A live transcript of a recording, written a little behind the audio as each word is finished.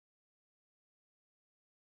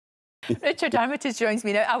Richard Armitage joins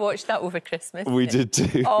me now. I watched that over Christmas. We did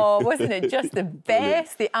too. Oh, wasn't it just the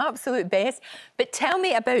best, the absolute best? But tell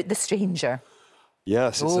me about The Stranger.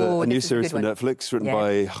 Yes, it's a new series for one. Netflix, written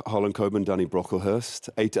by Harlan Coben, Danny Brocklehurst.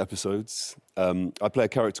 8 episodes. I play a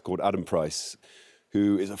character called Adam Price,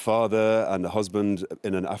 who is a father and a husband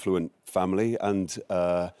in an affluent family. And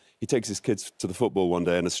he takes his kids to the football one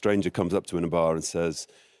day, and a stranger comes up to him in a bar and says,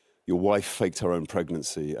 "Your wife faked her own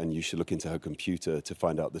pregnancy and you should look into her computer to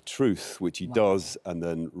find out the truth," which he does and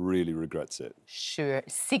then really regrets it. Sure.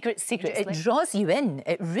 Secret. It draws you in.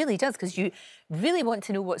 It really does, because you really want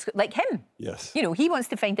to know what's... Like him. Yes. You know, he wants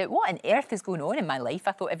to find out what on earth is going on in my life.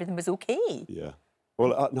 I thought everything was OK. Yeah.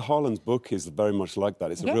 Well, Harlan's book is very much like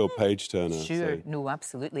that. It's a real page-turner. Sure. So. No,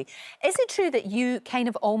 absolutely. Is it true that you kind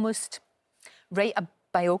of almost write a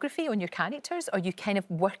biography on your characters, or you kind of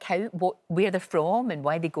work out where they're from and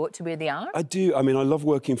why they got to where they are? I do. I mean, I love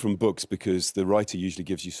working from books because the writer usually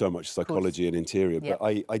gives you so much psychology and interior, but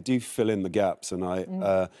I do fill in the gaps, and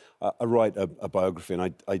I write a biography,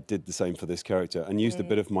 and I did the same for this character and used a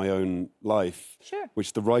bit of my own life,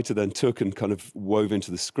 which the writer then took and kind of wove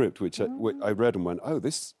into the script, which I read and went, oh,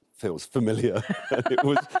 this feels familiar.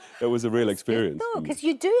 it was a real experience. Because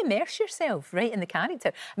you do immerse yourself right in the character.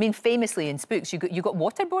 I mean, famously in Spooks, you got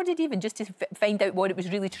waterboarded even just to find out what it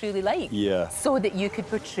was really truly like. Yeah. So that you could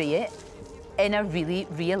portray it in a really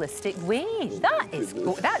realistic way.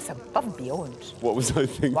 That's above and beyond. What was I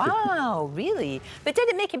thinking? Wow, really? But did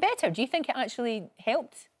it make it better? Do you think it actually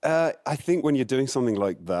helped? I think when you're doing something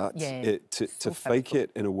like that, to fake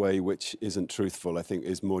it in a way which isn't truthful, I think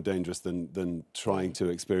is more dangerous than trying to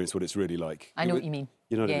experience what it's really like. I know what you mean.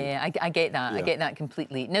 You know what I mean? Yeah, I get that. I get that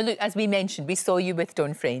completely. Now, look, as we mentioned, we saw you with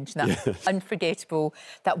Don French. That unforgettable,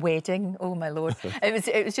 that wedding. Oh, my Lord.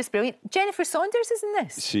 It was just brilliant. Jennifer Saunders is in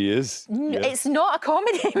this. She is. It's not a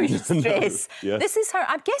comedy with stress. No, this is her...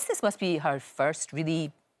 I guess this must be her first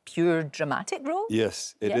really pure dramatic role.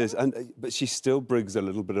 Yes, it is. But she still brings a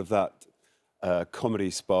little bit of that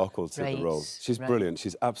comedy sparkle to the role. She's brilliant.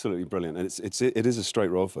 She's absolutely brilliant, and it is a straight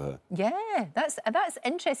role for her. Yeah, that's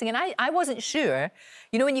interesting. And I wasn't sure.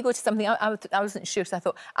 You know, when you go to something, I wasn't sure, so I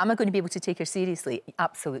thought, am I going to be able to take her seriously?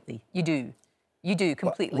 Absolutely, you do. You do,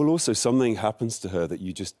 completely. Well, also, something happens to her that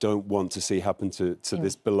you just don't want to see happen to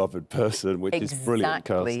this beloved person, which is brilliant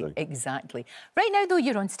casting. Exactly. Right now, though,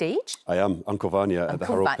 you're on stage. I am, Uncle Vanya at the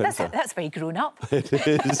Harold Pinter. That's very grown up. It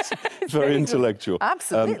is. very intellectual.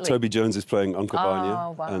 Absolutely. Toby Jones is playing Uncle Vanya.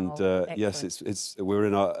 Oh, wow. And yes, we're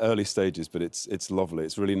in our early stages, but it's lovely.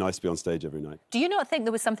 It's really nice to be on stage every night. Do you not think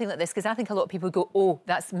there was something like this? Because I think a lot of people go, oh,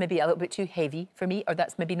 that's maybe a little bit too heavy for me, or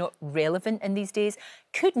that's maybe not relevant in these days.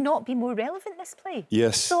 Could not be more relevant, this play.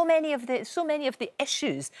 Yes. So many of the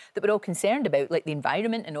issues that we're all concerned about, like the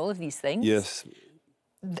environment and all of these things. Yes.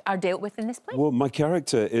 Are dealt with in this play. Well, my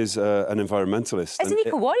character is an environmentalist. Is an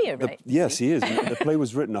eco-warrior, right? Yes, he is. The play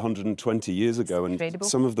was written 120 years ago, and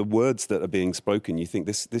some of the words that are being spoken, you think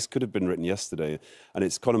this could have been written yesterday. And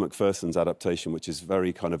it's Conor McPherson's adaptation, which is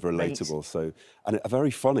very kind of relatable. So, and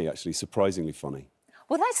very funny, actually, surprisingly funny.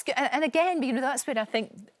 Well, that's good. And again, you know, that's where I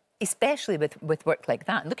think, especially with work like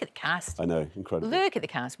that. Look at the cast. I know, incredible. Look at the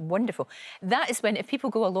cast, wonderful. That is when, if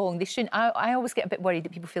people go along, they shouldn't... I always get a bit worried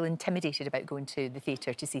that people feel intimidated about going to the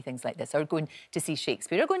theatre to see things like this, or going to see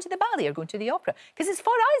Shakespeare, or going to the ballet, or going to the opera, because it's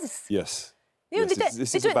for us. Yes. You know,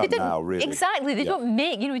 this is about now, really. Exactly. They don't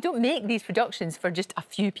make, you know, we don't make these productions for just a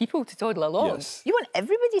few people to toddle along. Yes. You want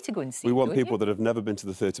everybody to go and see it. We want people that have never been to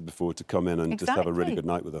the theatre before to come in and just have a really good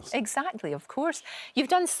night with us. Exactly, of course. You've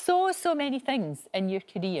done so many things in your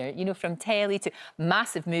career, you know, from telly to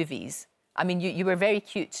massive movies. I mean, you were very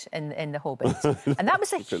cute in The Hobbit, and that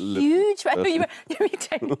was a huge... I know you were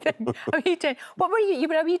tiny thing. What were you? You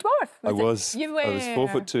were a wee dwarf. I was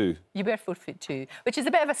 4'2". You were 4'2", which is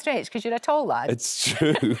a bit of a stretch because you're a tall lad. It's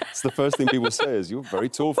true. It's the first thing people say is you're very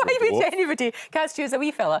tall for a dwarf. Why would anybody cast you as a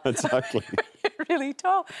wee fella? Exactly. You're really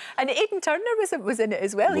tall. And Aidan Turner was in it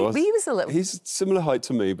as well. He was a little... He's similar height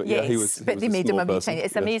to me, but yeah, he was. But they made him a wee tiny.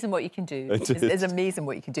 It's amazing what you can do. It's amazing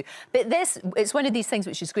what you can do. But it's one of these things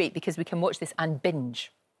which is great because we can watch this and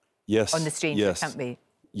binge on The Stranger, can't we?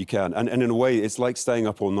 You can. And in a way, it's like staying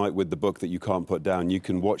up all night with the book that you can't put down. You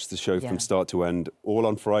can watch the show from start to end, all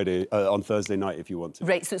on Thursday night if you want to.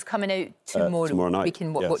 Right, so it's coming out tomorrow. Tomorrow night. We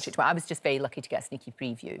can watch it tomorrow. I was just very lucky to get a sneaky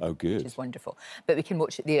preview. Oh, good. Which is wonderful. But we can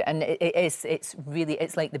watch it there. And it's really,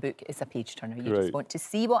 it's like the book. It's a page-turner. You just want to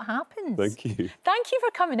see what happens. Thank you. Thank you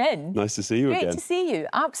for coming in. Nice to see you again. Great to see you.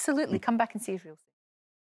 Absolutely. Come back and see us real soon.